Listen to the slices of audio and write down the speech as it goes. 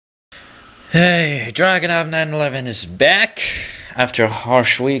Hey, Dragonov 911 is back after a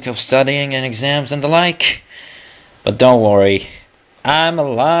harsh week of studying and exams and the like. But don't worry, I'm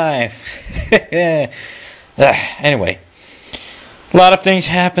alive. Anyway, a lot of things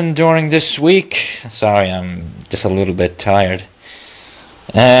happened during this week. Sorry, I'm just a little bit tired.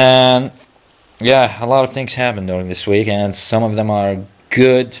 And yeah, a lot of things happened during this week, and some of them are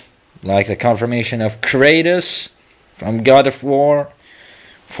good, like the confirmation of Kratos from God of War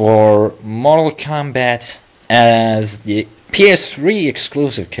for Mortal Kombat as the PS3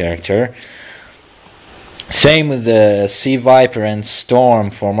 exclusive character. Same with the C.viper and Storm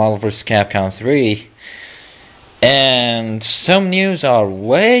for Marvel vs. Capcom 3. And some news are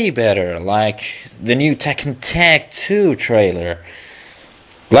way better, like the new Tekken Tag 2 trailer.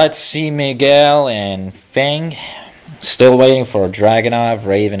 Let's see Miguel and Feng. Still waiting for Dragonov,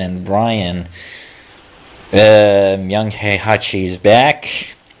 Raven, and Brian. Young Heihachi is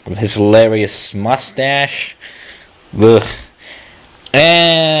back with his hilarious mustache. Ugh.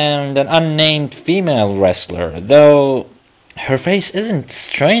 And an unnamed female wrestler, though her face isn't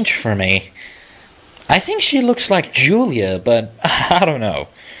strange for me. I think she looks like Julia, but I don't know.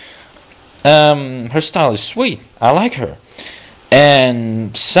 Her style is sweet. I like her.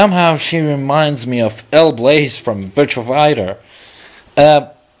 And somehow she reminds me of El Blaze from Virtua Fighter.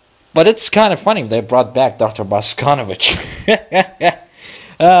 But it's kind of funny they brought back Dr. Boskanovich.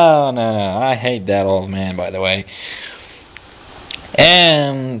 Oh, no, I hate that old man, by the way.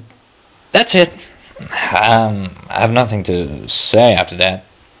 And that's it. I have nothing to say after that.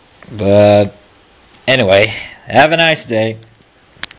 But anyway, have a nice day.